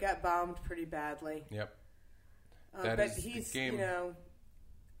 Yeah, it got bombed pretty badly. Yep. But he's,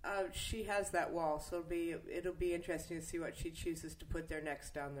 she has that wall, so it'll be interesting to see what she chooses to put there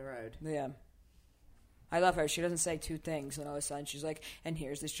next down the road. Yeah. I love her. She doesn't say 2 things, and all of a sudden she's like, and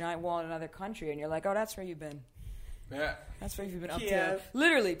here's this giant wall in another country, and you're like, oh, that's where you've been. Yeah. That's where you've been up to.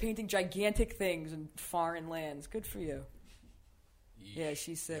 Literally painting gigantic things in foreign lands. Good for you. Yeesh. Yeah,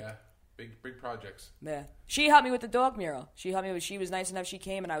 she's sick. Yeah, Big projects. Yeah. She helped me with the dog mural. She helped me with, she was nice enough. She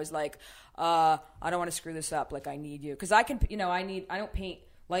came and I was like, I don't want to screw this up. Like, I need you. Because I can, I don't paint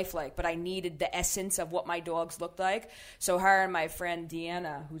lifelike, but I needed the essence of what my dogs looked like. So her and my friend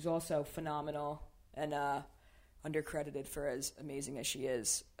Deanna, who's also phenomenal and undercredited for as amazing as she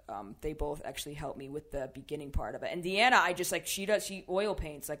is, they both actually helped me with the beginning part of it. And Deanna, I just like, she oil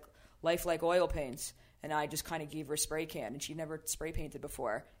paints, like lifelike oil paints. And I just kind of gave her a spray can, and she never spray painted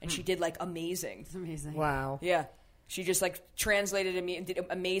before. And she did, like, amazing. It's amazing. Wow. Yeah. She just, like, translated to me and did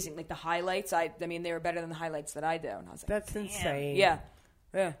amazing. Like, the highlights, I mean, they were better than the highlights that I do. And I was like, That's damn. insane. Yeah.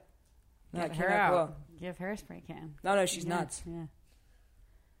 Yeah. Get her out. Give her a spray can. No, she's nuts. Yeah.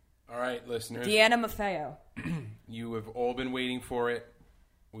 All right, listeners. Deanna Maffeo. You have all been waiting for it.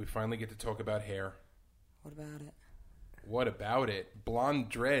 We finally get to talk about hair. What about it? What about it? Blonde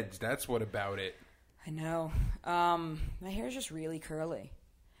dreads. That's what about it. I know. My hair is just really curly.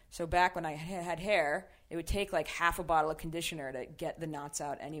 So back when I had hair, it would take like half a bottle of conditioner to get the knots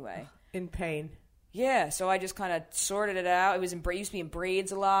out anyway. In pain. Yeah, so I just kind of sorted it out. It was used to be in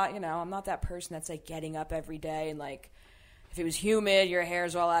braids a lot. I'm not that person that's like getting up every day and like if it was humid, your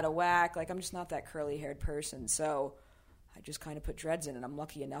hair's all out of whack. Like I'm just not that curly-haired person. So I just kind of put dreads in, and I'm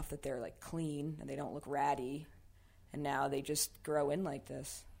lucky enough that they're like clean and they don't look ratty. And now they just grow in like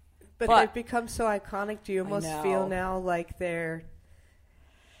this. But they've become so iconic. Do you almost feel now like you're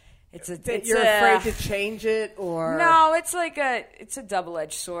afraid to change it, or no? It's like it's a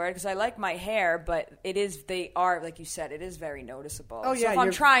double-edged sword because I like my hair, but they are like you said, it is very noticeable. Oh, so yeah, if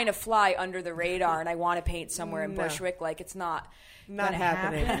I'm trying to fly under the radar and I want to paint somewhere in No. Bushwick, like it's not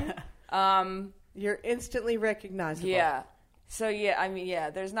happening. You're instantly recognizable. Yeah. So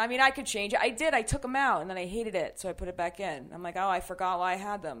I could change it. I did. I took them out and then I hated it, so I put it back in. I'm like, I forgot why I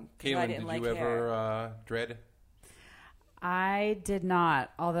had them. Caitlin, did you ever dread? I did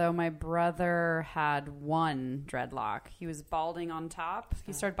not, although my brother had one dreadlock. He was balding on top.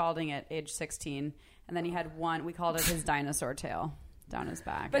 He started balding at age 16, and then he had one. We called it his dinosaur tail down his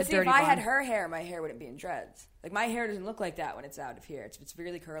back. But see, if I had her hair, my hair wouldn't be in dreads. Like my hair doesn't look like that when it's out of here. It's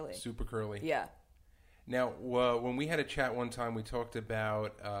really curly. Super curly. Yeah. Now, when we had a chat one time, we talked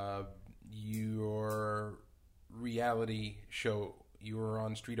about your reality show. You were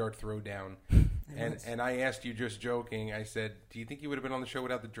on Street Art Throwdown. And I asked you just joking, I said, do you think you would have been on the show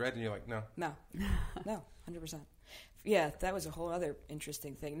without the dreads? And you're like, no. No, 100%. Yeah, that was a whole other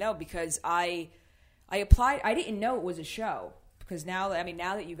interesting thing. No, because I applied, I didn't know it was a show. Because now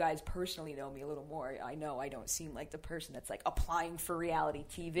that you guys personally know me a little more, I know I don't seem like the person that's like applying for reality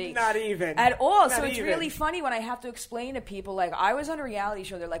TV. Not even. At all. Not so it's even. really funny when I have to explain to people, like, I was on a reality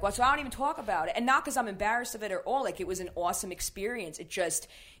show. They're like, well, so I don't even talk about it. And not because I'm embarrassed of it at all. Like, it was an awesome experience. It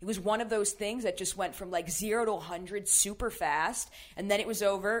was one of those things that just went from like 0 to 100 super fast. And then it was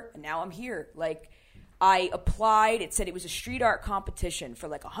over. And now I'm here. Like, I applied. It said it was a street art competition for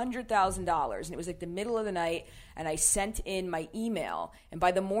like $100,000. And it was like the middle of the night. And I sent in my email. And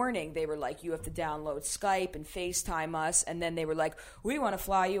by the morning, they were like, you have to download Skype and FaceTime us. And then they were like, we want to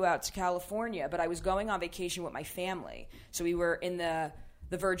fly you out to California. But I was going on vacation with my family. So we were in the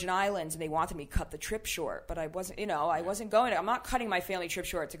Virgin Islands, and they wanted me to cut the trip short. But I wasn't going to. I'm not cutting my family trip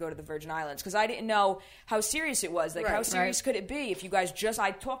short to go to the Virgin Islands because I didn't know how serious it was. Like, how serious could it be if you guys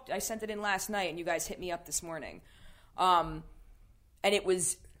I sent it in last night, and you guys hit me up this morning. And it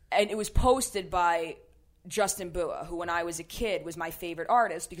was posted by Justin Bua, who when I was a kid was my favorite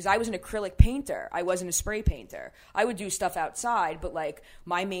artist because I was an acrylic painter. I wasn't a spray painter. I would do stuff outside, but like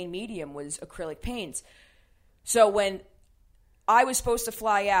my main medium was acrylic paints. So when I was supposed to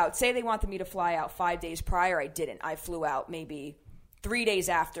fly out, say they wanted me to fly out 5 days prior, I didn't. I flew out maybe 3 days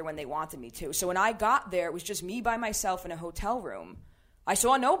after when they wanted me to. So when I got there, it was just me by myself in a hotel room. I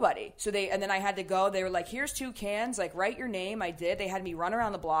saw nobody. And then I had to go. They were like, here's 2 cans. Like, write your name. I did. They had me run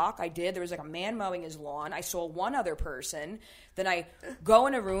around the block. I did. There was like a man mowing his lawn. I saw one other person. Then I go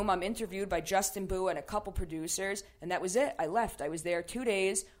in a room. I'm interviewed by Justin Bua and a couple producers. And that was it. I left. I was there 2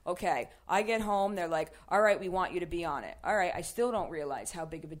 days. Okay. I get home. They're like, all right, we want you to be on it. All right. I still don't realize how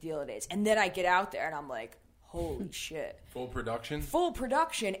big of a deal it is. And then I get out there and I'm like, holy shit. Full production? Full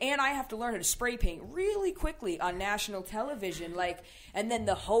production. And I have to learn how to spray paint really quickly on national television. And then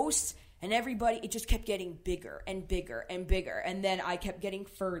the hosts and everybody, it just kept getting bigger and bigger and bigger. And then I kept getting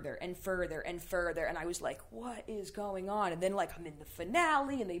further and further and further. And I was like, what is going on? And then like I'm in the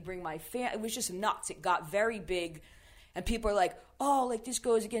finale and they bring my fan. It was just nuts. It got very big. And people are like, oh, like this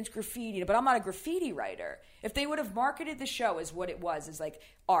goes against graffiti. But I'm not a graffiti writer. If they would have marketed the show as what it was, as like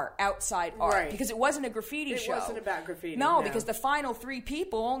art, outside art. Right. Because it wasn't a graffiti show. It wasn't about graffiti. No, because the final 3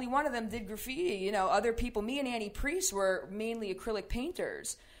 people, only one of them did graffiti. Other people, me and Annie Priest were mainly acrylic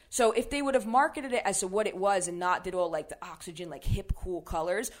painters. So if they would have marketed it as to what it was and not did all like the oxygen, like hip, cool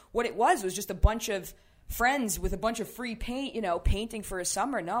colors, what it was just a bunch of friends with a bunch of free paint, painting for a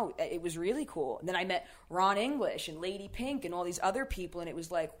summer. No, it was really cool. And then I met Ron English and Lady Pink and all these other people, and it was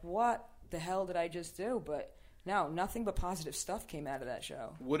like, what the hell did I just do? But no, nothing but positive stuff came out of that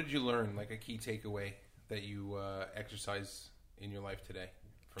show. What did you learn, like a key takeaway that you exercise in your life today?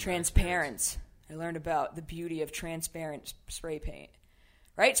 Transparency. I learned about the beauty of transparent spray paint.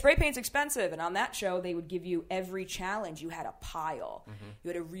 Right? Spray paint's expensive, and on that show, they would give you every challenge. You had a pile. You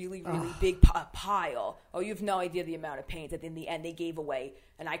had a really, really big pile. Oh, you have no idea the amount of paint that in the end they gave away.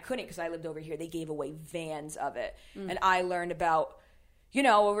 And I couldn't because I lived over here. They gave away vans of it. And I learned about,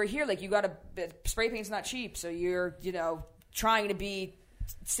 over here, like spray paint's not cheap, so you're, trying to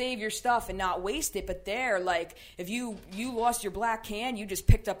save your stuff and not waste it. But there, like, if you lost your black can, you just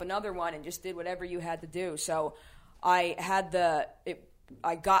picked up another one and just did whatever you had to do. So I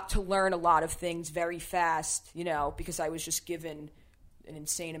got to learn a lot of things very fast, because I was just given an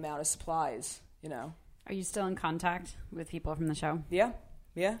insane amount of supplies, Are you still in contact with people from the show?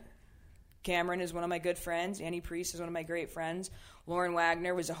 Yeah. Cameron is one of my good friends. Annie Priest is one of my great friends. Lauren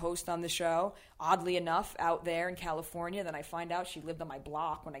Wagner was a host on the show. Oddly enough, out there in California, then I find out she lived on my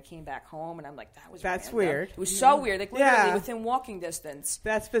block when I came back home, and I'm like, that's weird. It was so weird. Like, literally within walking distance.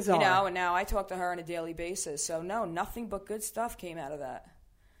 That's bizarre. And now I talk to her on a daily basis. So, no, nothing but good stuff came out of that.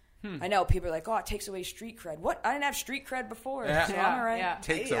 I know people are like, oh, it takes away street cred. What? I didn't have street cred before. So I'm all right.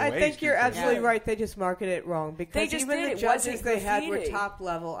 Yeah. I think you're absolutely right. They just marketed it wrong because even the judges they had were top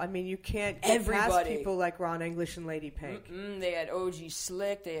level. I mean, you can't get past people like Ron English and Lady Pink. They had OG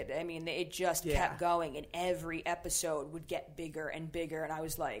Slick. It just kept going, and every episode would get bigger and bigger. And I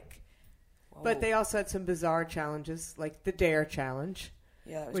was like, whoa. But they also had some bizarre challenges, like the Dare Challenge.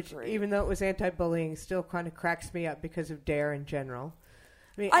 Yeah, that was which, great. Even though it was anti-bullying, still kind of cracks me up because of Dare in general.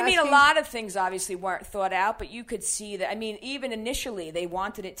 I mean, a lot of things obviously weren't thought out, but you could see that. I mean, even initially, they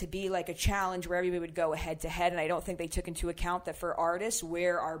wanted it to be like a challenge where everybody would go head-to-head, and I don't think they took into account that for artists,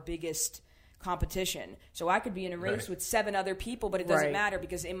 we're our biggest competition. So I could be in a race with 7 other people, but it doesn't matter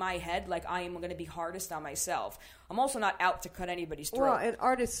because in my head, like, I am going to be hardest on myself. I'm also not out to cut anybody's throat. Well, and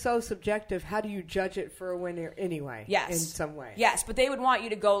art is so subjective. How do you judge it for a winner anyway? Yes. In some way. Yes, but they would want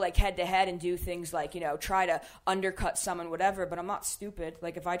you to go, like, head-to-head and do things like, try to undercut someone, whatever, but I'm not stupid.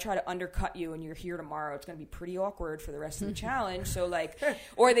 Like, if I try to undercut you and you're here tomorrow, it's going to be pretty awkward for the rest of the challenge. So, like,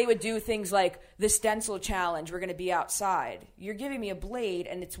 or they would do things like the stencil challenge. We're going to be outside. You're giving me a blade,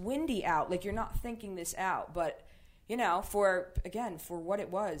 and it's windy out. Like, you're not thinking this out, but... for what it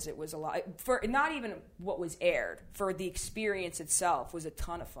was a lot. For not even what was aired, for the experience itself was a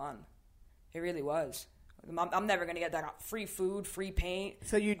ton of fun. It really was. I'm never going to get that free food, free paint.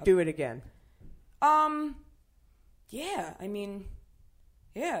 So you'd do it again? Yeah. I mean,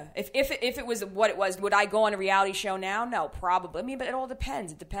 yeah. If it was what it was, would I go on a reality show now? No, probably. I mean, but it all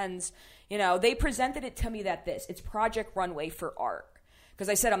depends. It depends. They presented it to me that it's Project Runway for art. Because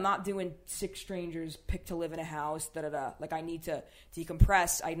I said I'm not doing 6 strangers picked to live in a house, da-da-da. Like, I need to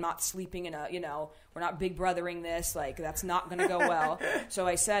decompress. I'm not sleeping in we're not big brothering this. Like, that's not going to go well. So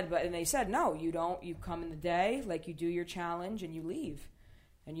I said, and they said, no, you don't. You come in the day, like, you do your challenge, and you leave.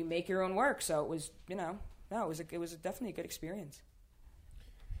 And you make your own work. So it was, it was definitely a good experience.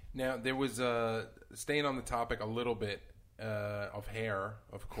 Now, there was, staying on the topic a little bit, of hair,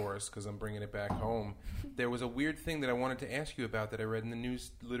 of course, because I'm bringing it back home. There was a weird thing that I wanted to ask you about that I read in the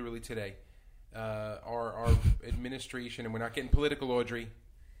news literally today. Our administration, and we're not getting political, Audrey,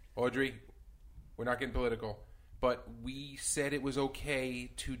 we're not getting political, but we said it was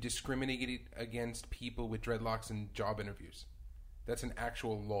okay to discriminate against people with dreadlocks in job interviews. That's an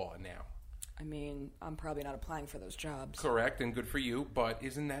actual law now. I mean, I'm probably not applying for those jobs. Correct, and good for you, but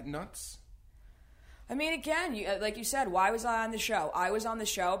isn't that nuts? I mean, again, like you said, why was I on the show? I was on the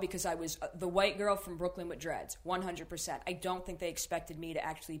show because I was the white girl from Brooklyn with dreads, 100%. I don't think they expected me to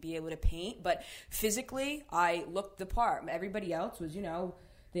actually be able to paint, but physically, I looked the part. Everybody else was,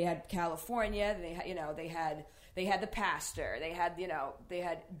 they had California, they had the pastor, they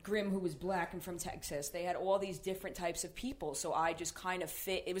had Grimm, who was black and from Texas. They had all these different types of people, so I just kind of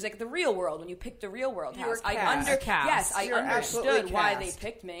fit. It was like the Real World, when you picked the Real World house. I understood why they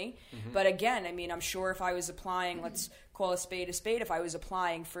picked me. Mm-hmm. But again, I mean, I'm sure if I was applying, let's call a spade, if I was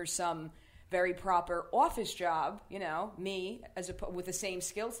applying for some very proper office job, me, with the same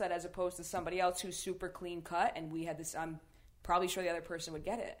skill set as opposed to somebody else who's super clean cut, and we had this, I'm probably sure the other person would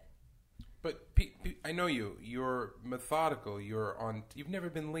get it. But I know you. You're methodical. You've never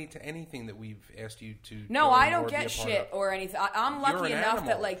been late to anything that we've asked you to. No, I don't get shit or anything. I'm lucky enough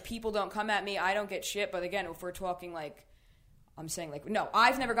that, like, people don't come at me. I don't get shit. But again, if we're talking, like, I'm saying, like, no,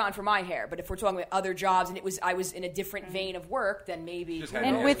 I've never gone for my hair, but if we're talking about other jobs and I was in a different vein of work, then maybe. Just had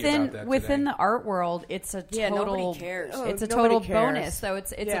And to ask you about that within today. the art world, it's a total nobody cares. It's a nobody total cares. bonus. So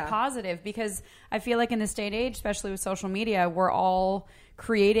it's a positive, because I feel like in this day and age, especially with social media, we're all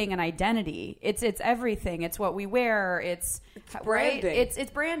creating an identity. It's everything. It's what we wear. It's right. branding.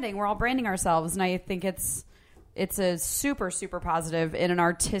 It's branding. We're all branding ourselves, and I think it's a super, super positive in an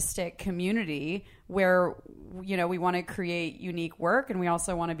artistic community where, you know, we want to create unique work and we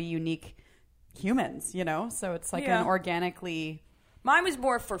also want to be unique humans, you know? So it's like an organically... Mine was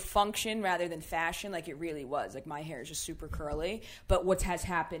more for function rather than fashion, like it really was. Like, my hair is just super curly. But what has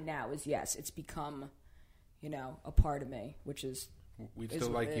happened now is, yes, it's become, you know, a part of me, which is... We'd is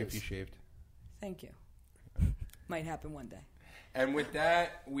still what like it you is. if you shaved. Thank you. Might happen one day. And with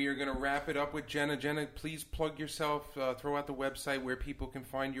that, we are going to wrap it up with Jenna. Jenna, please plug yourself. Throw out the website where people can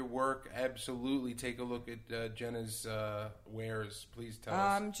find your work. Absolutely take a look at Jenna's wares. Please tell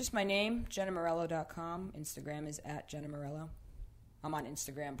us. Just my name, JennaMorello.com. Instagram is @JennaMorello. I'm on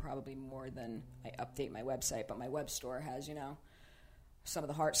Instagram probably more than I update my website, but my web store has, you know, some of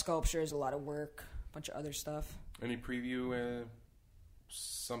the heart sculptures, a lot of work, a bunch of other stuff. Any preview,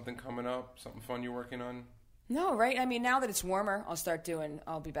 something coming up, something fun you're working on? No, right? I mean, now that it's warmer,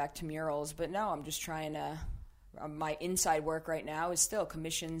 I'll be back to murals. But no, I'm just trying to, my inside work right now is still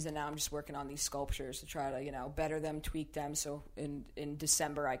commissions, and now I'm just working on these sculptures to try to, you know, better them, tweak them, so in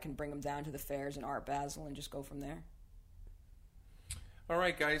December I can bring them down to the fairs in Art Basel and just go from there. All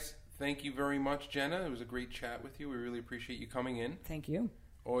right, guys. Thank you very much, Jenna. It was a great chat with you. We really appreciate you coming in. Thank you.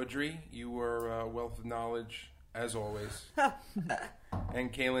 Audrey, you were a wealth of knowledge, as always.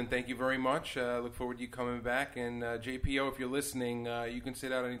 And Kaylin, thank you very much. Look forward to you coming back. And JPO, if you're listening, you can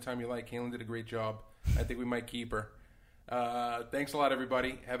sit out anytime you like. Kaylin did a great job. I think we might keep her. Thanks a lot,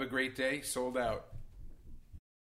 everybody. Have a great day. Sold out.